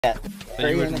Yeah.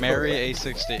 That you would marry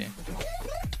a6d.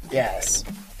 Yes.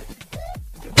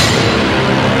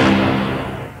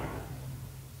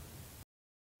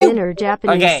 Beginner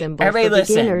Japanese Okay, symbol everybody for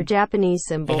beginner listen. Japanese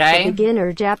symbol Okay? for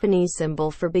beginner Japanese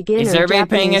symbol for beginner Is everybody Japanese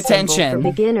paying symbol attention?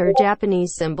 for beginner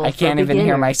Japanese symbol I for can't even beginner.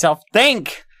 hear myself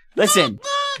think. Listen.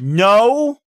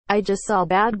 No. I just saw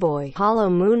BadBoyHalo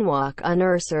moonwalk on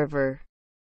our server.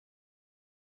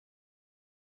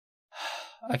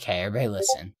 Okay, everybody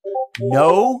listen.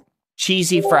 No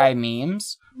cheesy fry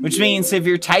memes, which means if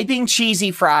you're typing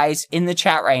cheesy fries in the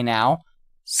chat right now,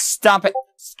 stop it.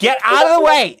 Get out of the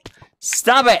way.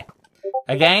 Stop it.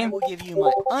 Okay? I will give you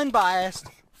my unbiased,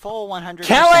 full 100%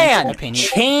 Callahan, opinion.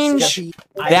 change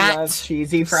that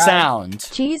cheesy fries. sound.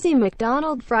 Cheesy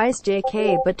McDonald fries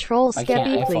JK, but troll I can't,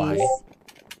 Skeppy I fly. please.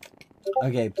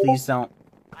 Okay, please don't.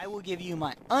 I will give you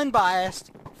my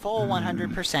unbiased, full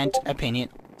 100% opinion.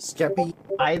 Skeppy,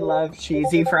 I love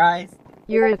cheesy fries.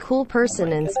 You're a cool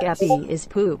person and Skeppy is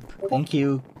poop. Thank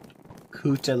you,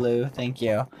 Kootaloo. Thank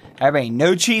you. Everybody,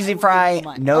 no cheesy fry,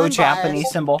 no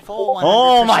Japanese symbol.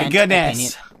 Oh my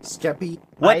goodness. Skeppy,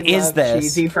 What is this?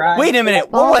 Cheesy fries. Wait a minute,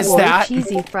 what was boy, that?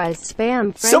 Cheesy fries spam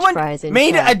French Someone fries in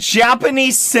made chat. a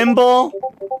Japanese symbol?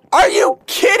 Are you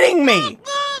kidding me?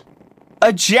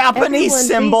 A Japanese Everyone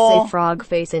symbol? Face, say frog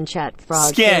face in chat. Frog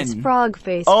Skin. Face, frog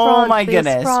face. Oh frog my face,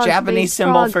 goodness, frog Japanese face,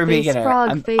 symbol frog for face, beginner.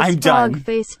 Frog face, I'm done. Frog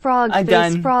face, frog I'm face,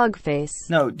 done. frog face.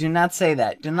 No, do not say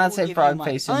that. Do not say frog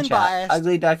face in chat.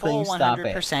 Ugly duckling, stop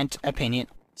it. 100% opinion.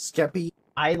 Skeppy,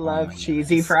 I love my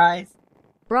cheesy goodness. fries.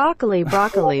 Broccoli,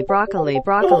 broccoli, broccoli,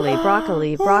 broccoli,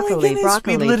 broccoli, broccoli, goodness,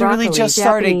 broccoli, we literally broccoli, just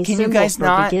started. Japanese Can you symbol guys for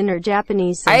not? Beginner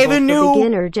Japanese symbol I have a for new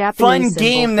beginner Japanese fun symbol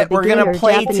game for that we're gonna beginner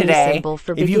play Japanese today. symbol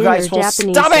for If you beginner guys will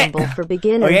Japanese stop it! symbol for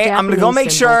beginner Okay, I'm gonna go Japanese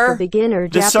make symbol sure for beginner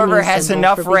the server Japanese has symbol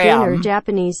enough for beginner RAM.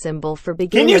 Japanese symbol for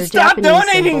beginner Can you stop Japanese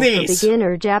donating symbol these? for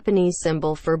beginner Japanese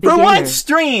symbol for For beginner. one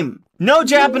stream, no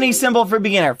Japanese symbol for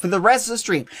beginner. For the rest of the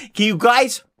stream, can you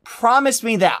guys promise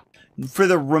me that? For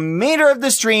the remainder of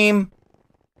the stream,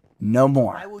 no I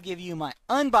more. will give you my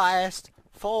unbiased,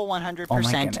 full 100%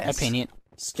 goodness. opinion.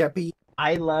 Skeppy,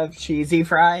 I love cheesy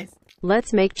fries.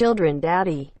 Let's make children,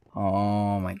 daddy.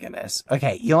 Oh my goodness.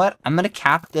 Okay, you know what? I'm gonna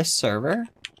cap this server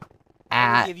I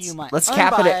will at, give you my let's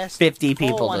cap it at unbiased, 50 full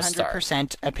people to start.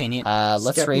 100% opinion.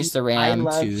 Let's Skeppy, raise the I RAM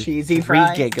love to cheesy 3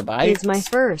 fries. gigabytes. It's my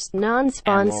first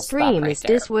non-spawn And we'll stop stream. right Is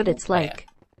this there. what it's Play like?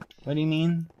 What do you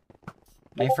mean?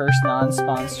 My first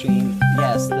non-spawn stream?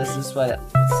 Yes, this is what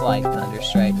it's like,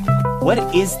 Thunderstrike. What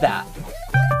is that?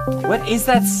 What is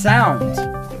that sound?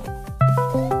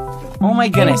 Oh my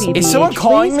goodness, Hey, is BBH, someone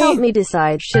calling please help me? me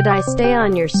decide, should I stay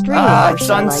on your stream or It's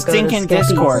shall on I go to stinking Skeppy's?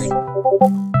 Discord.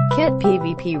 Kit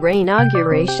PvP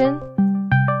re-inauguration?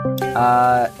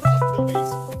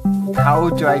 How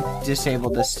do I disable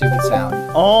this stupid sound?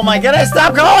 Oh my goodness,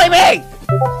 stop calling me!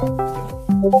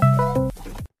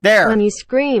 There. When you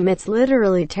scream, it's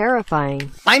literally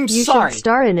terrifying. I'm You sorry. should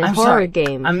star in a I'm horror sorry.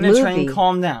 game, I'm gonna movie. try and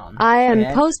calm down. I am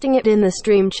okay? posting it in the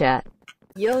stream chat.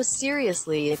 Yo,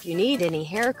 seriously, if you need any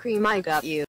hair cream, I got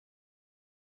you.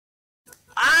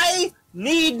 I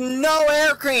need no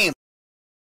air cream!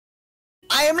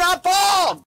 I am not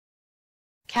bald!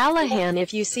 Callahan,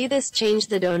 if you see this, change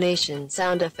the donation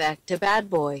sound effect to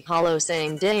BadBoyHalo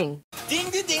saying ding. Ding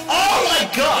ding ding! Oh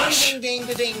my gosh! Ding, ding,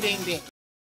 ding, ding, ding.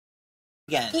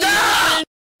 Again. I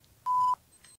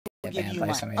will give you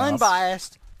my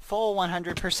unbiased, full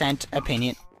 100%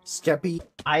 opinion. Skeppy,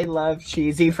 I love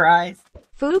cheesy fries.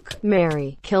 Fook,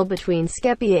 Mary, kill between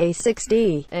Skeppy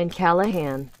a6d and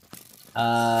Callahan.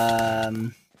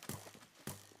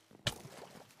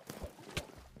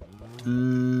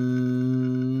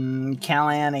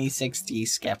 Callahan a6d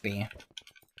Skeppy.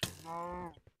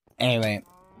 Anyway,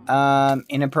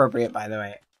 inappropriate by the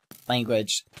way.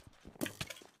 Language.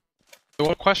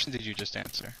 What question did you just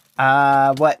answer?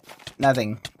 What?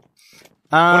 Nothing.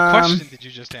 What question did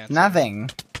you just answer? Nothing.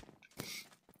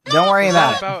 Don't worry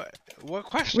about it. What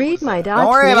question? Read was my that? Don't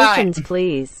worry about donations, it.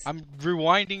 please. I'm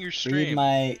rewinding your stream. Read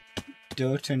my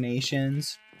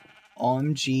donations.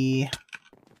 OMG.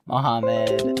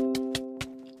 Mohammed.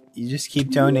 You just keep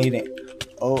donating.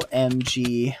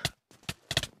 OMG.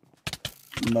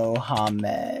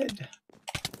 Mohammed.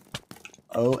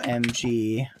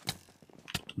 OMG.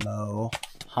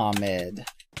 Mohammed.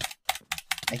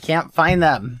 I can't find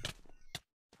them.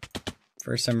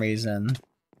 For some reason.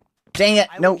 Dang it!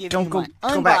 I will No, give don't you go. my Go back.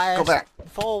 Go unbiased, back.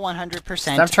 Full 100%.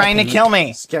 Stop trying to opinion. kill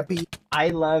me. Skeppy, I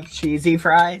love cheesy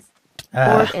fries.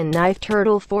 fork and knife,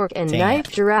 turtle, fork and Dang knife,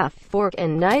 it. giraffe, fork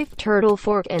and knife, turtle,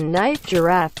 fork and knife,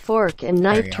 giraffe, fork and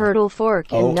knife, we go. turtle,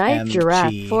 fork and knife,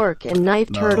 giraffe, OMG. fork and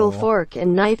knife, turtle, Mo. fork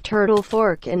and knife, turtle,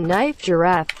 fork and knife,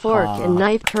 giraffe, fork and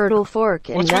knife, turtle, fork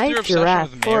and What's with your knife, obsession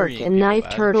giraffe, with fork marrying and knife,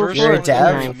 people, Ed? turtle, First You're you a fork wanted to and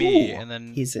dev? marry knife. me, Ooh, and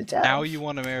then he's a dev. now you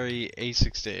want to marry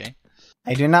a6d.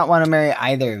 I do not want to marry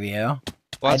either of you. Well,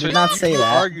 I that's did what not you say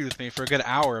that. argued with me for a good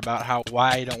hour about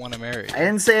why I don't want to marry you. I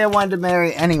didn't say I wanted to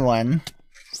marry anyone.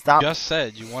 Stop. You just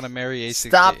said you want to marry a6d.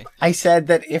 Stop. I said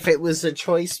that if it was a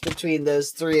choice between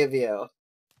those three of you,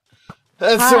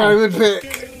 that's Hi. what I would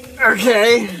pick.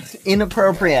 Okay.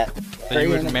 Inappropriate. So Very you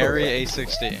would marry inappropriate.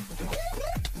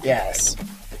 a6d. Yes.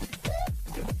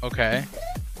 Okay.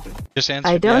 Just answer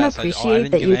I don't yes. appreciate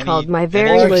didn't that give you any called my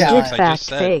very Look legit out. I just fact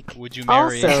said, fake. would you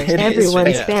marry Also, a6d? It is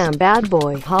everyone's fake. fan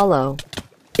BadBoyHalo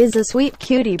is a sweet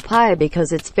cutie pie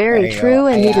because it's very There you true go.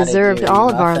 and I he added deserved you, all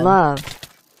of our muffin. love.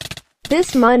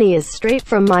 This money is straight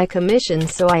from my commission,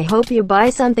 so I hope you buy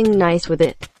something nice with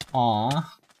it.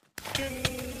 Aw.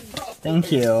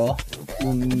 Thank you.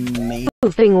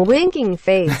 Goofing winking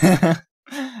face.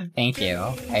 Thank you.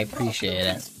 I appreciate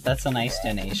it. That's a nice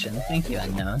donation. Thank you,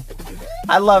 Unknown.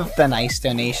 I love the nice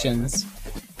donations.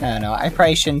 I don't know. I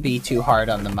probably shouldn't be too hard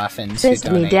on the muffins. Fist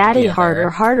who me donate daddy either. harder,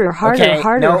 harder, harder, Okay,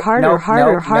 harder, nope, harder, nope,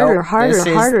 harder, nope, harder, nope. harder, This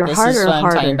is harder, what harder, I'm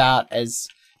talking harder. about as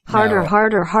Harder, no.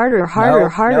 harder, harder, harder, No,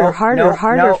 harder, no, harder, no,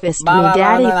 harder, no. fist me Blah, blah,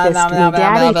 daddy, blah, fist blah, me blah,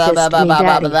 daddy, blah, fist blah, me blah, blah,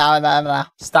 daddy. blah, blah, blah.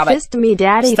 Stop it. Fist me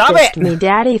daddy, Stop fist it. me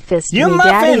daddy, fist You me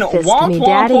muffin. daddy, fist Womp, me womp,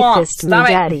 daddy, womp. fist me Stop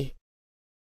it. daddy.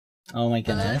 Oh my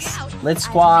goodness. Lit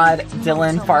Squad,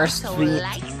 Dylan,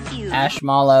 Farsweet, Ash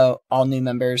Mallow, all new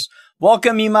members.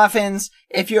 Welcome, you muffins.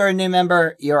 If you're a new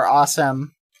member, you're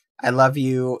awesome. I love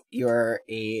you. You're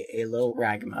a little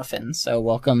ragamuffin. So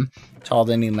welcome to all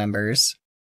the new members.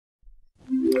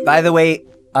 By the way,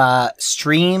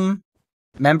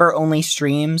 member only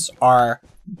streams are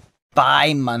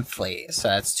bi-monthly. So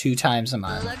that's 2 times a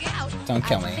month. Don't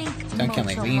kill me. Don't kill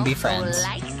me. We can be friends.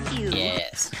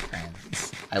 Yes,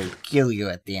 friends. I will kill you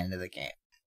at the end of the game.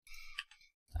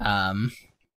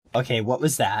 Okay, what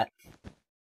was that?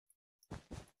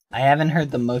 I haven't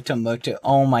heard the Moto Moto.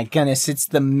 Oh my goodness, it's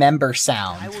the member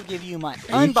sound. I will give you my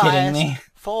Are you kidding unbiased, me?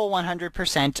 full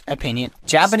 100% opinion.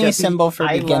 Japanese Steppy, symbol for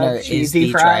I beginner love is cheesy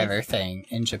the fries. driver thing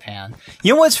in Japan.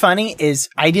 You know what's funny is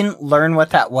I didn't learn what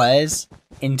that was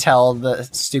until the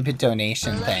stupid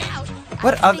donation thing.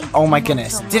 What other? Oh my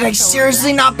goodness. Did I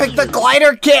seriously not pick the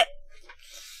glider kit?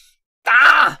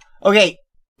 Ah! Okay.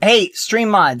 Hey, stream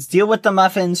mods, deal with the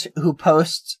muffins who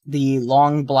post the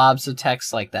long blobs of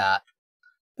text like that.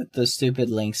 Put the stupid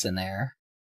links in there.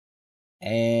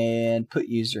 And put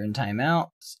user in timeout.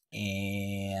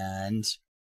 And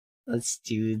let's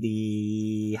do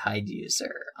the hide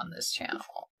user on this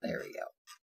channel. There we go.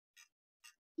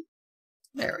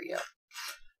 There we go.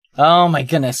 Oh my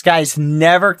goodness. Guys,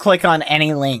 never click on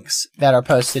any links that are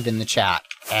posted in the chat.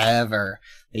 Ever.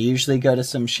 They usually go to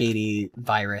some shady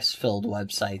virus-filled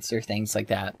websites or things like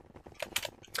that.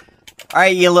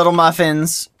 Alright, you little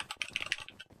muffins.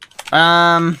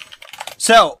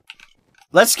 So,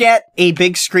 let's get a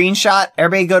big screenshot.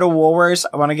 Everybody go to Woolworths.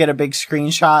 I want to get a big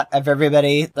screenshot of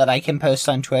everybody that I can post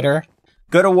on Twitter.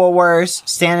 Go to Woolworths,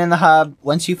 stand in the hub.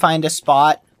 Once you find a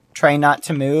spot, try not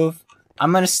to move.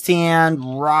 I'm going to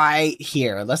stand right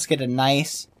here. Let's get a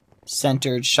nice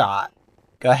centered shot.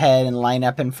 Go ahead and line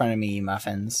up in front of me, you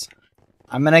muffins.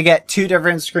 I'm going to get 2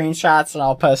 different screenshots and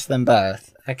I'll post them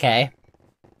both. Okay?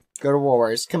 Go to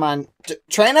Woolworths. Come on.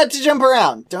 Try not to jump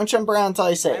around. Don't jump around until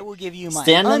I say I it. will give you my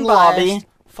Stand in the unbiased, lobby.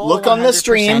 full Look on the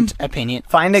stream. 100% opinion.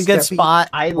 Find a good Steppy, spot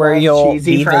I where love you'll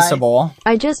cheesy be fries. visible.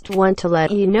 I just want to let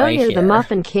you know Right you're here. the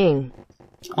Muffin King.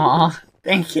 Aw,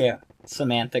 thank you,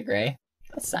 Samantha Gray.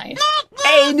 That's nice.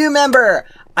 Hey, new member!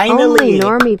 Only Ainuli.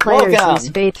 normie players Welcome. use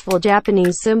faithful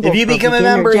Japanese symbol If you for become a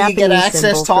beginner, member, you get Japanese access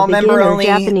symbol to all for member beginner, only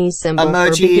Japanese symbol for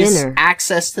emojis, beginner.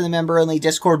 access to the member only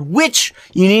Discord, which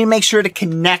you need to make sure to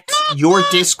connect your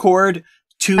Discord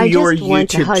to I your just want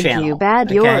to YouTube hug channel. you bad.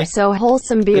 Okay? You're so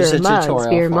wholesome. There's Beer a mugs, tutorial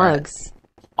beer for it. mugs.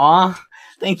 Aw,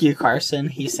 thank you, Carson.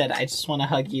 He said, I just want to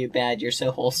hug you bad. You're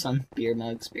so wholesome. Beer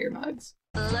mugs, beer mugs.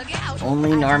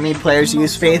 Only normie players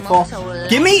use faithful.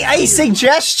 Give me a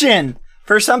suggestion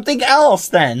for something else,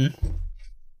 then.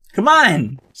 Come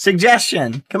on.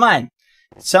 Suggestion. Come on.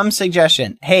 Some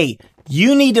suggestion. Hey,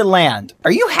 you need to land.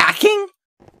 Are you hacking?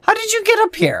 How did you get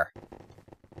up here?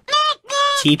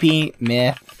 TP,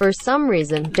 myth. For some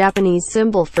reason, Japanese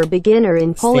symbol for beginner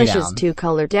in Polish is down.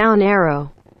 2-color down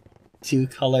arrow.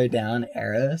 2-color down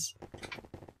arrows.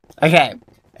 Okay.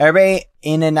 Everybody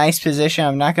in a nice position.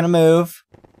 I'm not going to move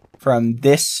from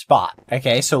this spot.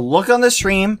 Okay, so look on the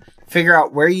stream. figure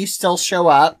out where you still show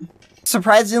up.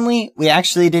 Surprisingly, we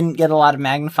actually didn't get a lot of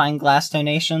magnifying glass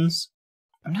donations.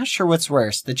 I'm not sure what's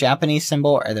worse, the Japanese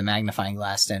symbol or the magnifying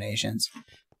glass donations.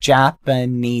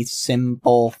 Japanese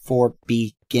symbol for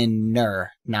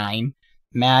beginner, 9.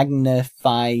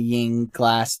 Magnifying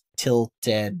glass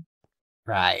tilted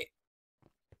right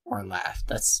or left.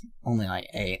 That's only like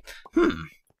 8.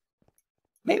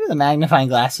 Maybe the magnifying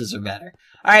glasses are better.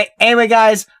 Alright, anyway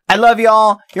guys, I love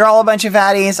y'all. You're all a bunch of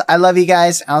fatties. I love you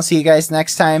guys. I'll see you guys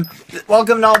next time.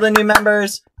 Welcome to all the new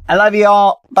members. I love you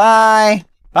all. Bye.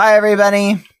 Bye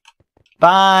everybody.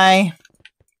 Bye.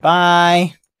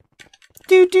 Bye.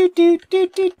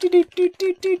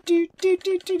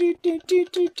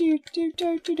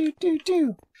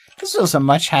 This was a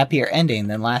much happier ending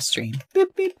than last stream.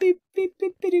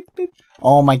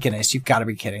 Oh my goodness, you've got to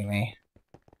be kidding me.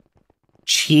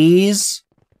 Cheese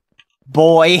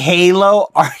Boy Halo?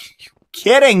 Are you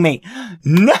kidding me?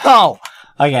 No!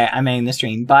 Okay, I'm ending the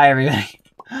stream. Bye, everybody.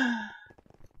 Oh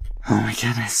my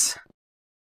goodness.